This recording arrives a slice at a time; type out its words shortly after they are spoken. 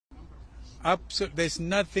There's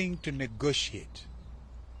nothing to negotiate.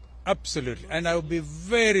 Absolutely. And I would be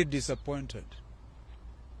very disappointed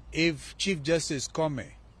if Chief Justice Koome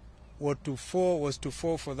was to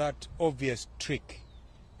fall for that obvious trick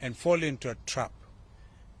and fall into a trap.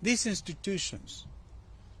 These institutions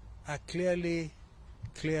are clearly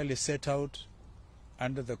set out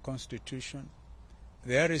under the Constitution.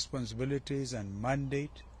 Their responsibilities and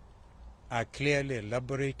mandate are clearly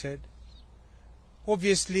elaborated.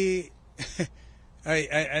 Obviously,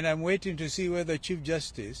 and I'm waiting to see whether Chief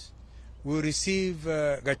Justice will receive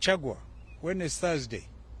Gachagua when it's Thursday.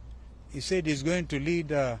 He said he's going to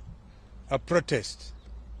lead a protest.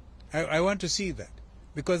 I want to see that,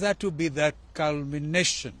 because that will be the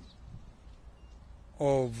culmination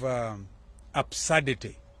of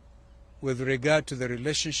absurdity with regard to the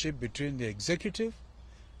relationship between the executive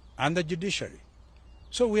and the judiciary.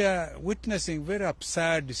 So we are witnessing very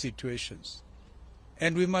absurd situations.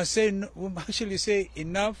 And we must actually say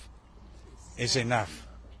enough is enough.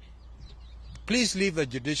 Please leave the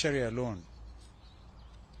judiciary alone.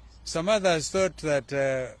 Some others thought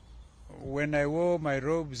that when I wore my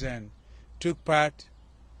robes and took part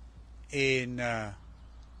in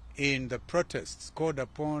the protests called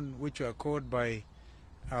upon, which were called by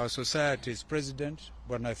our society's president,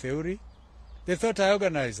 Bwana Theuri, they thought I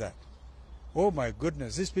organized that. Oh my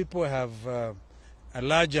goodness, these people have a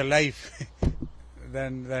larger life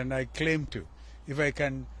than I claim to. If I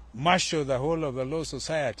can marshal the whole of the law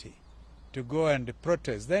society to go and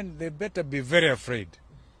protest, then they better be very afraid.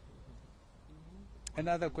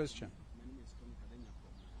 Another question?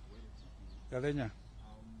 Kadenya.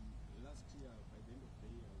 Last year, by the end of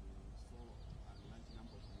the year, we saw a large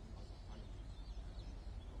number of members of parliament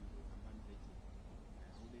from the Kampani Beijing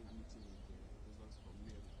holding a meeting with the results from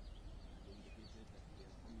Meru. They indicated that they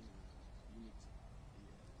are forming a unit in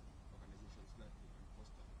the organization so that they can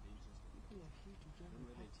foster the interest of the people. I don't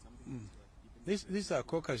know whether it's something These are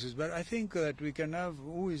caucuses, but I think that we can have,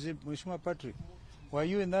 who is it, Mheshimiwa Patrick? Were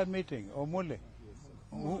you in that meeting? Or Mule?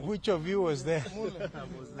 Which of you was there?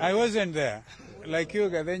 I wasn't there. Like you,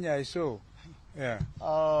 Gadenya, I saw. Yeah.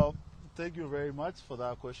 Thank you very much for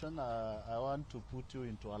that question. I want to put you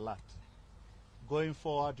into alert. Going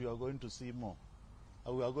forward, you are going to see more.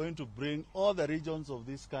 We are going to bring all the regions of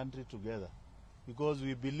this country together, because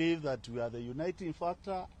we believe that we are the uniting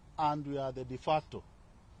factor and we are the de facto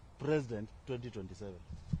president 2027.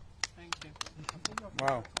 Thank you.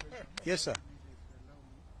 Wow. Yes, sir.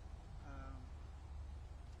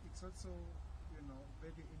 It's also,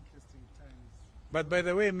 very interesting times. But by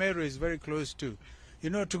the way, Meru is very close to,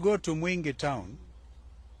 to go to Mwingi town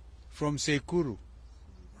from Sekuru,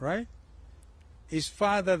 right, is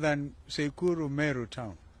farther than Sekuru Meru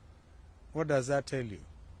town. What does that tell you?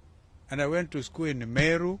 And I went to school in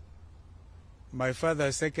Meru. My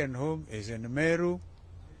father's second home is in Meru.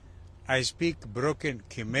 I speak broken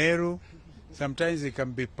Kimeru. Sometimes it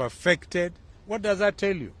can be perfected. What does that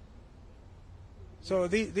tell you? So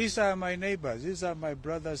these are my neighbors. These are my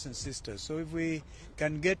brothers and sisters. So if we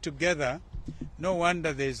can get together, no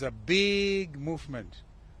wonder there's a big movement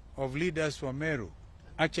of leaders from Meru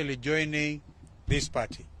actually joining this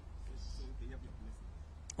party.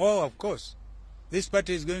 Oh, of course. This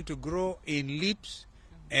party is going to grow in leaps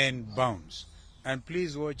and bounds. And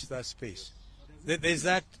please watch that space. There's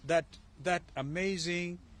that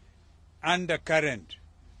amazing undercurrent.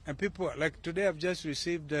 And people, like today I've just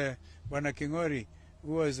received Bwana Kingori,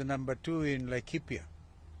 who was the number 2 in Laikipia,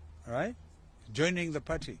 right? Joining the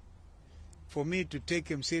party. For me to take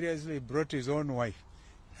him seriously, he brought his own wife.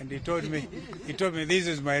 And he told me, this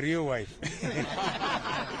is my real wife.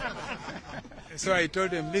 So I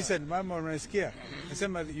told him, listen, Mama, unasikia? I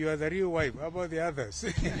said, you are the real wife. How about the others?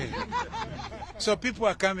 So people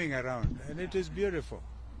are coming around, and it is beautiful.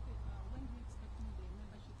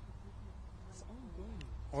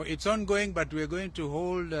 Oh, it's ongoing, but we're going to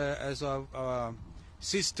hold as our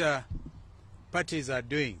sister parties are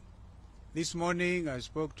doing. This morning I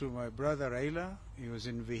spoke to my brother Raila. He was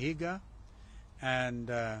in Vihiga. And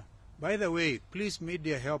by the way, please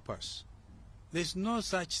media help us. There's no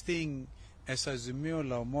such thing as Azimio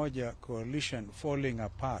la Umoja coalition falling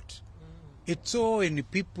apart. It's all in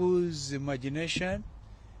people's imagination,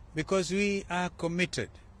 because we are committed.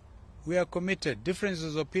 We are committed.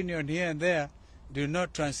 Differences of opinion here and there do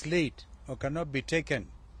not translate or cannot be taken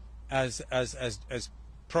as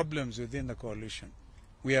problems within the coalition.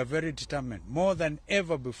 We are very determined, more than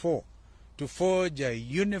ever before, to forge a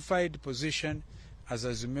unified position as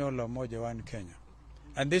Azimio la Umoja One Kenya.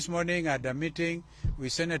 And this morning I had a meeting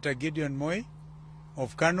with Senator Gideon Moi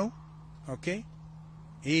of Kanu. Okay,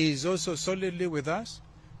 he is also solidly with us,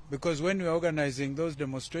 because when we are organizing those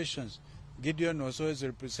demonstrations, Gideon was always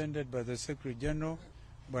represented by the Secretary General,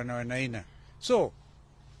 Bwana Wanaina. So,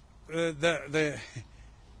 the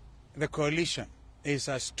coalition is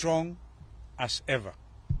as strong as ever.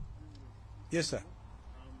 Yes, sir.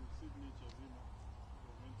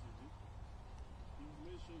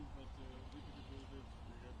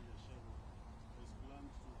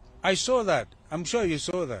 I saw that. I'm sure you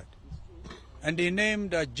saw that. And he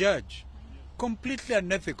named a judge. Completely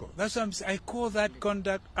unethical. That's what I'm saying. I call that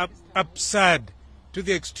conduct absurd to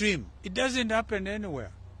the extreme. It doesn't happen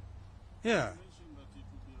anywhere. Yeah.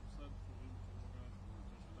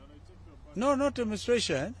 No, not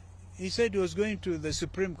demonstration. He said he was going to the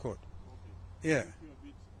Supreme Court. Yeah.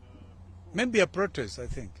 Maybe a protest, I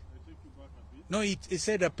think. No, he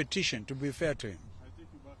said a petition, to be fair to him.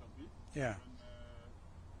 Yeah.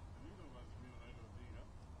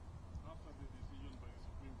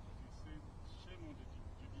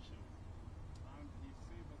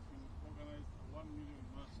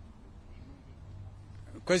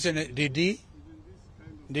 Question, did he?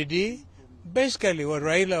 Basically what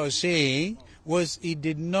Raila was saying was he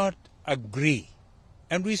did not agree.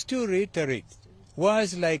 And we still reiterate.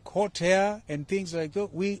 Words like hot hair and things like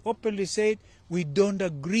that, we openly said we don't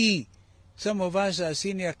agree. Some of us are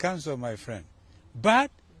senior counsel, my friend.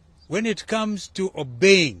 But when it comes to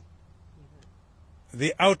obeying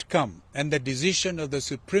the outcome and the decision of the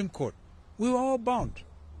Supreme Court, we were all bound.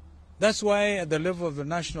 That's why at the level of the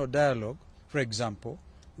national dialogue, for example,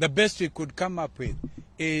 the best we could come up with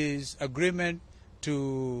is agreement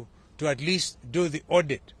to at least do the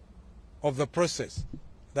audit of the process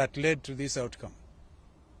that led to this outcome.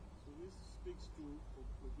 So this speaks to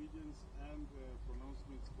obedience and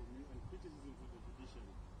pronouncements from you and criticism to the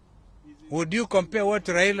judiciary. Would you compare what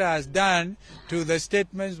Raila has done to the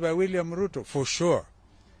statements by William Ruto? For sure.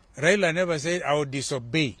 Raila never said, I would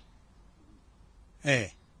disobey.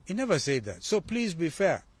 He never said that. So please be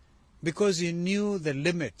fair. Because he knew the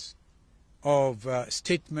limits of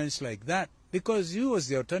statements like that. Because he was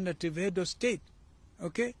the alternative head of state.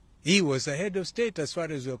 Okay? He was the head of state as far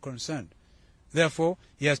as we are concerned. Therefore,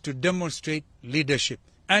 he has to demonstrate leadership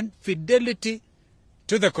and fidelity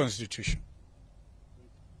to the Constitution.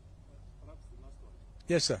 Perhaps the last one.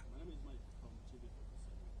 Yes, sir. My name is Mike from TV 47.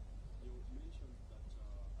 You mentioned that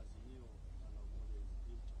Azimio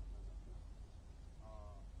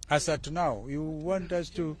and As at now, you want us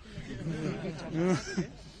to...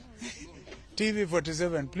 TV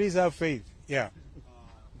 47, please have faith. Yeah.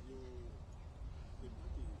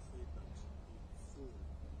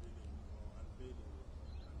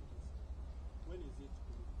 when is it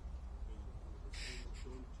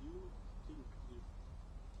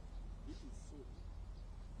don't you think if it is so,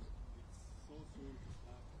 it's so soon to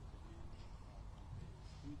start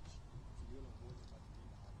which to be able to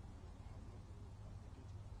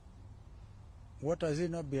What has he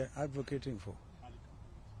not been advocating for?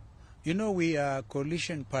 You know, we are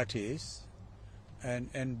coalition parties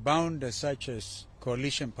and bound as such as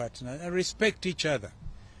coalition partners and respect each other.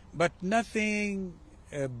 But nothing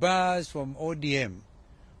bars from ODM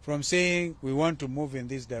from saying we want to move in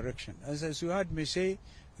this direction. As you heard me say,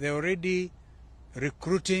 they're already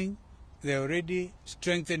recruiting, they're already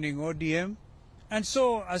strengthening ODM. And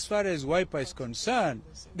so, as far as Wiper is concerned,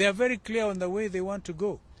 they are very clear on the way they want to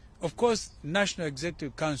go. Of course, National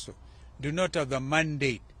Executive Council do not have the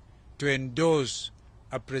mandate to endorse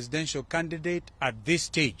a presidential candidate at this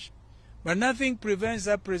stage. But nothing prevents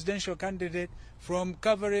that presidential candidate from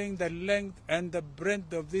covering the length and the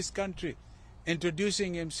breadth of this country,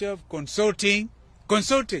 introducing himself, consulting.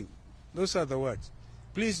 Those are the words.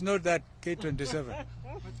 Please note that K27,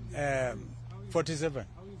 47.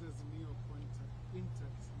 How is Azimio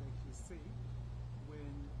intact, like you say,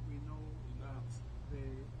 when we know that the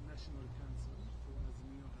National Council for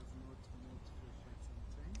Azimio has not met for quite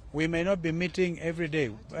some time? We may not be meeting every day.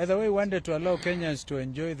 By the way, we wanted to allow Kenyans to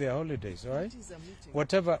enjoy their holidays, all right?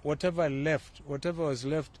 Whatever was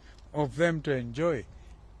left of them to enjoy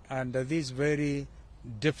under this very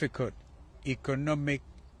difficult economic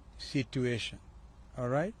situation, all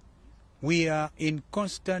right? We are in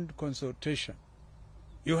constant consultation.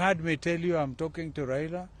 You heard me tell you I'm talking to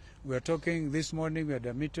Raila. We are talking this morning. We had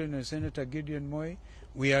a meeting with Senator Gideon Moi.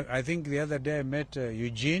 I think the other day I met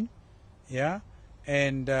Eugene, yeah?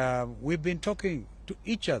 And we've been talking to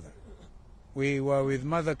each other. We were with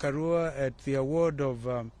Mother Karua at the award of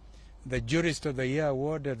the Jurist of the Year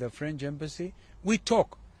award at the French Embassy. We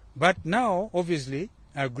talk. But now, obviously,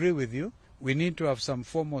 I agree with you, we need to have some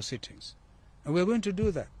formal sittings. And we're going to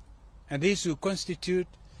do that. And these will constitute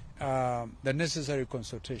the necessary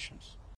consultations.